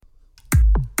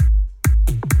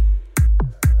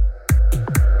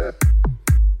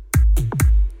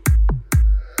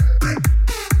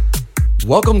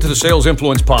Welcome to the Sales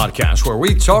Influence Podcast, where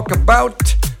we talk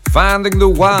about finding the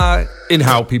why in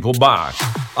how people buy.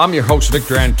 I'm your host,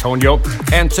 Victor Antonio,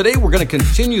 and today we're going to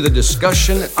continue the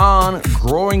discussion on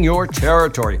growing your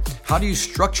territory. How do you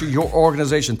structure your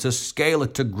organization to scale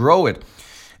it, to grow it?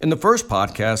 In the first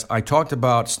podcast, I talked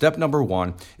about step number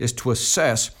one is to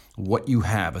assess what you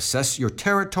have. Assess your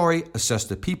territory, assess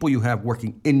the people you have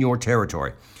working in your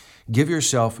territory. Give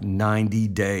yourself 90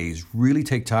 days. Really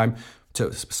take time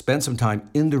to spend some time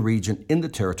in the region, in the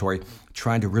territory,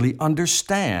 trying to really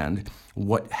understand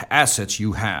what assets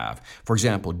you have. For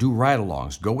example, do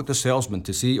ride-alongs. Go with the salesmen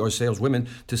to see, or saleswomen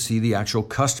to see the actual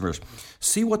customers.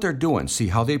 See what they're doing. See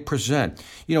how they present.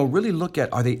 Really look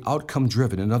at, are they outcome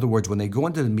driven? In other words, when they go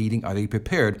into the meeting, are they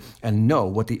prepared and know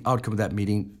what the outcome of that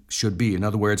meeting should be? In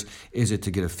other words, is it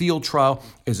to get a field trial?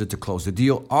 Is it to close the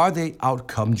deal? Are they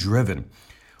outcome driven?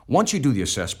 Once you do the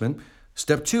assessment,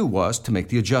 step two was to make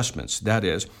the adjustments. That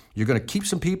is, you're going to keep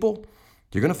some people,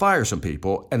 you're going to fire some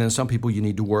people, and then some people you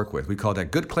need to work with. We call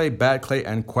that good clay, bad clay,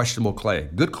 and questionable clay.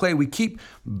 Good clay we keep,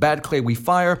 bad clay we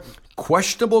fire,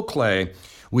 questionable clay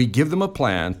we give them a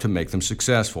plan to make them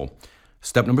successful.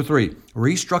 Step number three,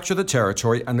 restructure the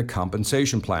territory and the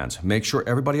compensation plans. Make sure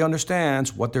everybody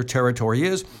understands what their territory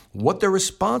is, what they're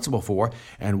responsible for,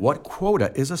 and what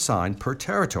quota is assigned per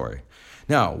territory.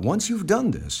 Now, once you've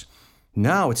done this,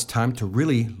 now it's time to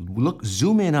really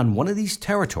zoom in on one of these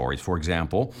territories, for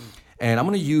example, and I'm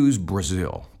going to use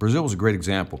Brazil. Brazil is a great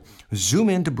example. Zoom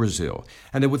into Brazil.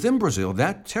 And then within Brazil,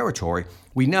 that territory,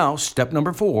 we now, step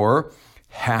number four,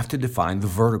 have to define the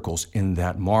verticals in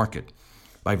that market.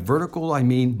 By vertical, I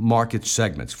mean market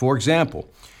segments. For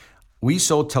example, we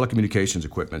sold telecommunications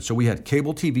equipment. So we had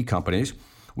cable TV companies.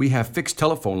 We have fixed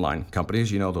telephone line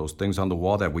companies, those things on the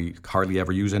wall that we hardly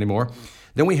ever use anymore.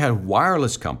 Then we had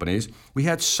wireless companies. We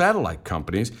had satellite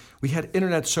companies. We had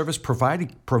internet service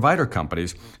provider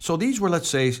companies. So these were, let's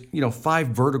say, 5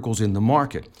 verticals in the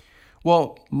market.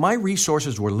 Well, my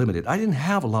resources were limited. I didn't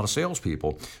have a lot of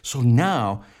salespeople. So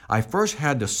now I first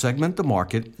had to segment the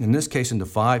market, in this case into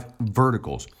 5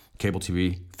 verticals: cable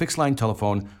TV, fixed line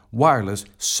telephone, wireless,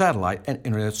 satellite, and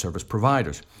internet service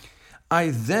providers. I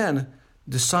then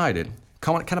decided,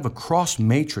 kind of a cross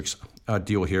matrix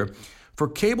deal here. For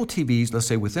cable TVs, let's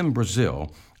say within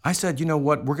Brazil, I said, you know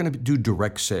what, we're going to do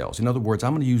direct sales. In other words,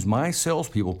 I'm going to use my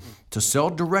salespeople to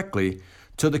sell directly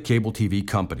to the cable TV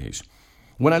companies.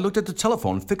 When I looked at the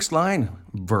telephone fixed line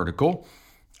vertical,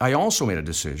 I also made a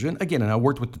decision, again, and I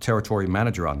worked with the territory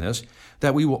manager on this,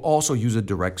 that we will also use a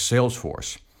direct sales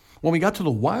force. When we got to the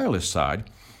wireless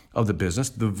side of the business,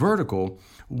 the vertical,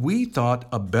 we thought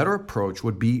a better approach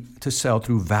would be to sell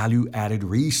through value-added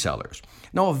resellers.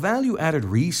 Now, a value-added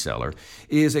reseller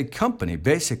is a company,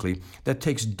 basically, that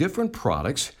takes different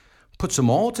products, puts them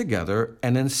all together,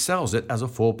 and then sells it as a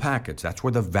full package. That's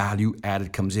where the value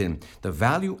added comes in. The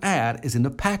value add is in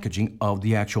the packaging of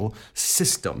the actual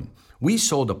system. We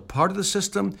sold a part of the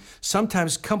system.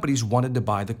 Sometimes companies wanted to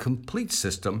buy the complete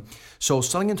system. So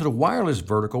selling into the wireless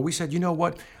vertical, we said, you know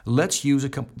what? Let's use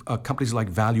companies like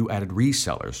value-added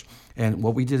resellers. And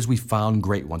what we did is we found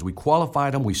great ones. We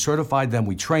qualified them, we certified them,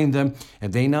 we trained them,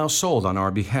 and they now sold on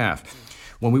our behalf.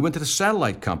 When we went to the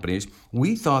satellite companies,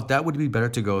 we thought that would be better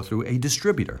to go through a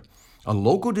distributor. A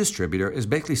local distributor is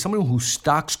basically someone who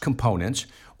stocks components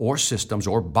or systems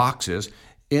or boxes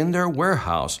in their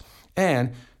warehouse,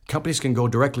 and companies can go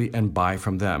directly and buy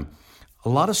from them. A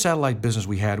lot of satellite business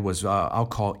we had was, I'll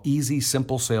call easy,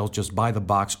 simple sales, just buy the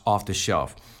box off the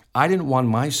shelf. I didn't want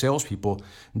my salespeople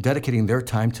dedicating their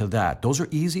time to that. Those are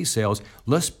easy sales.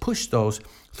 Let's push those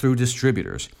through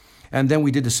distributors. And then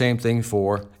we did the same thing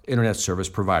for internet service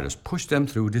providers, push them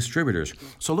through distributors.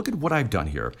 So look at what I've done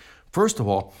here. First of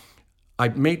all, I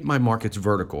made my markets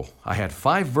vertical. I had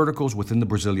 5 verticals within the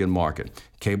Brazilian market: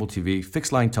 cable TV,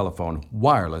 fixed line telephone,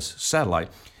 wireless, satellite,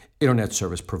 internet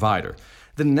service provider.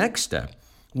 The next step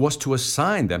was to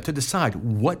assign them, to decide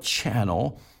what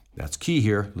channel, that's key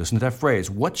here, listen to that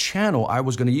phrase, what channel I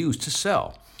was going to use to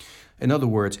sell. In other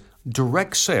words,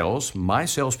 direct sales, my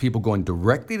salespeople going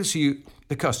directly to see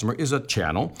the customer, is a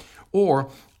channel, or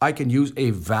I can use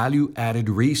a value-added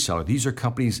reseller. These are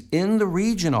companies in the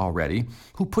region already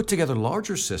who put together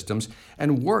larger systems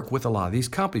and work with a lot of these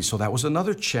companies. So that was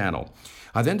another channel.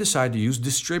 I then decided to use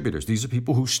distributors. These are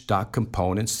people who stock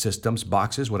components, systems,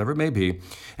 boxes, whatever it may be.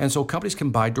 And so companies can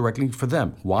buy directly for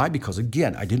them. Why? Because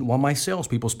again, I didn't want my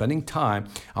salespeople spending time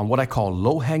on what I call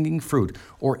low-hanging fruit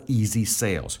or easy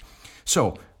sales.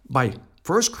 So by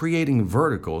first creating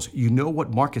verticals, you know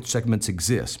what market segments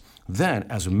exist. Then,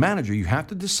 as a manager, you have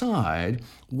to decide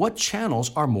what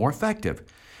channels are more effective.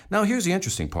 Now, here's the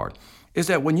interesting part. is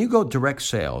that when you go direct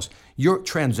sales, your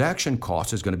transaction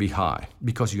cost is going to be high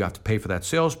because you have to pay for that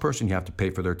salesperson, you have to pay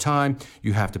for their time,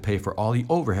 you have to pay for all the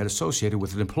overhead associated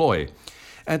with an employee.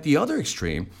 At the other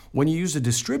extreme, when you use a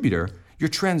distributor, your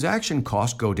transaction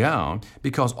costs go down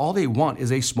because all they want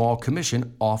is a small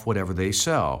commission off whatever they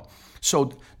sell.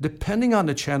 So depending on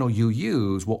the channel you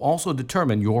use will also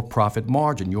determine your profit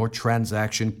margin, your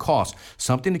transaction cost,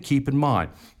 something to keep in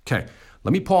mind. Okay,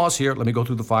 let me pause here. Let me go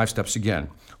through the 5 steps again.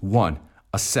 1,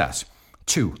 assess.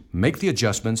 2, make the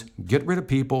adjustments. Get rid of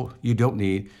people you don't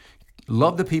need.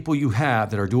 Love the people you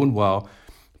have that are doing well.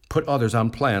 Put others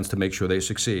on plans to make sure they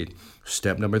succeed.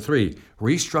 Step number 3,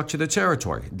 restructure the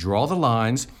territory. Draw the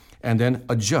lines and then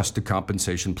adjust the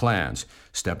compensation plans.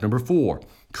 Step number 4,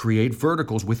 create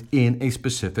verticals within a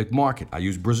specific market. I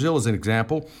use Brazil as an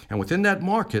example, and within that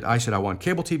market, I said I want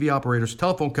cable TV operators,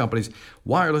 telephone companies,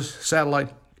 wireless, satellite,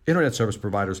 internet service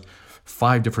providers,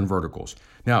 5 different verticals.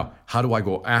 Now, how do I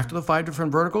go after the 5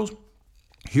 different verticals?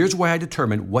 Here's where I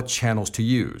determine what channels to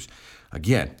use.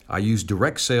 Again, I use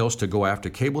direct sales to go after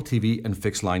cable TV and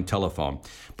fixed line telephone.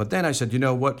 But then I said, you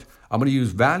know what? I'm going to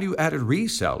use value-added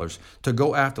resellers to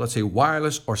go after, let's say,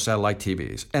 wireless or satellite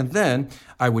TVs. And then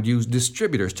I would use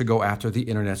distributors to go after the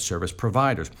internet service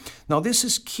providers. Now, this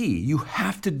is key. You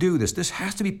have to do this. This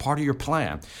has to be part of your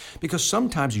plan because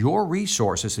sometimes your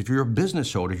resources, if you're a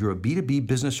business owner, you're a B2B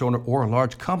business owner or a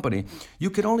large company, you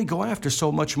can only go after so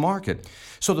much market.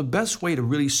 So the best way to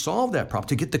really solve that problem,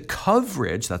 to get the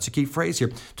coverage, that's a key phrase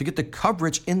here, to get the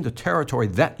coverage in the territory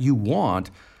that you want.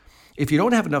 If you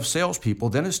don't have enough salespeople,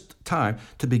 then it's time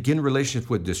to begin relationships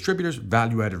with distributors,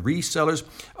 value-added resellers.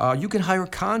 You can hire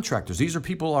contractors. These are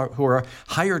people who are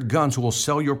hired guns who will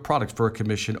sell your products for a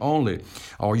commission only.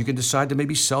 Or you can decide to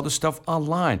maybe sell the stuff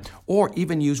online or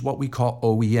even use what we call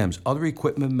OEMs, other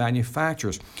equipment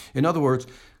manufacturers. In other words,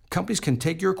 companies can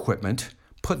take your equipment,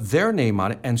 put their name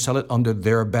on it, and sell it under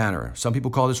their banner. Some people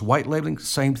call this white labeling,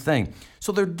 same thing.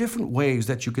 So there are different ways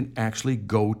that you can actually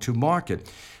go to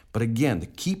market. But again, the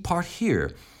key part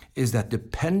here is that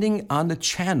depending on the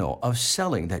channel of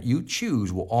selling that you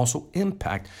choose will also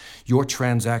impact your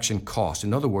transaction cost.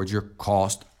 In other words, your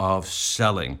cost of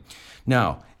selling.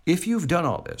 Now, if you've done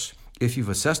all this, if you've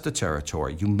assessed the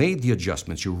territory, you made the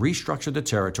adjustments, you restructured the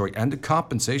territory and the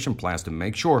compensation plans to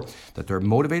make sure that they're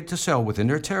motivated to sell within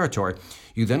their territory,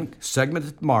 you then segment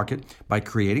the market by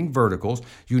creating verticals.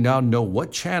 You now know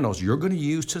what channels you're going to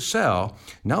use to sell.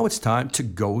 Now it's time to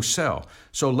go sell.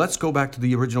 So let's go back to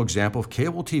the original example of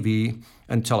cable TV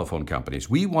and telephone companies.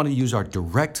 We want to use our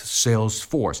direct sales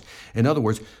force. In other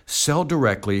words, sell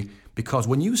directly. Because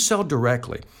when you sell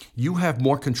directly, you have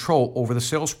more control over the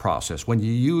sales process. When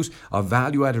you use a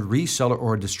value-added reseller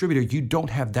or a distributor, you don't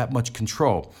have that much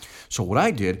control. So what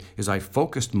I did is I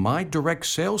focused my direct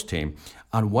sales team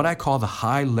on what I call the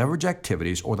high leverage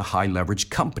activities or the high leverage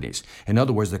companies. In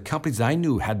other words, the companies I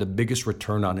knew had the biggest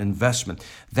return on investment.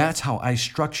 That's how I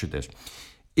structured this.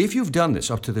 If you've done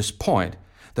this up to this point,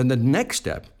 then the next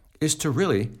step is to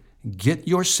really get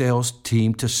your sales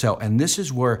team to sell. And this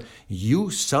is where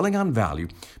you selling on value,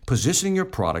 positioning your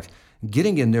product,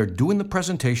 getting in there, doing the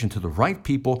presentation to the right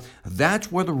people,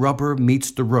 that's where the rubber meets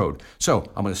the road.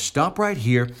 So I'm going to stop right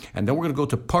here, and then we're going to go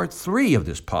to part 3 of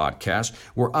this podcast,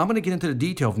 where I'm going to get into the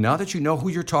detail of now that you know who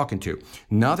you're talking to,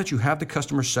 now that you have the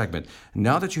customer segment,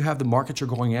 now that you have the market you're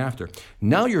going after,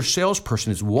 now your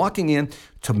salesperson is walking in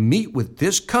to meet with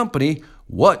this company.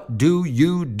 What do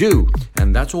you do?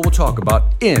 And that's what we'll talk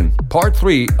about in part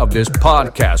 3 of this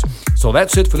podcast. So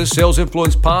that's it for this Sales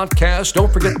Influence podcast.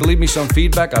 Don't forget to leave me some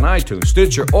feedback on iTunes,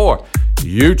 Stitcher, or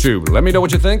YouTube. Let me know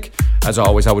what you think. As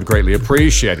always, I would greatly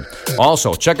appreciate it.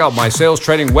 Also, check out my sales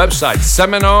training website,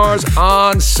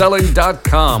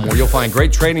 seminarsonselling.com, where you'll find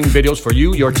great training videos for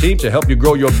you, your team, to help you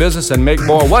grow your business and make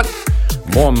more what?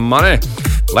 More money.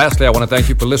 Lastly, I want to thank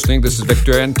you for listening. This is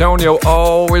Victor Antonio,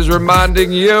 always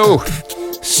reminding you,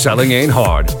 selling ain't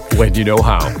hard when you know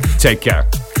how. Take care.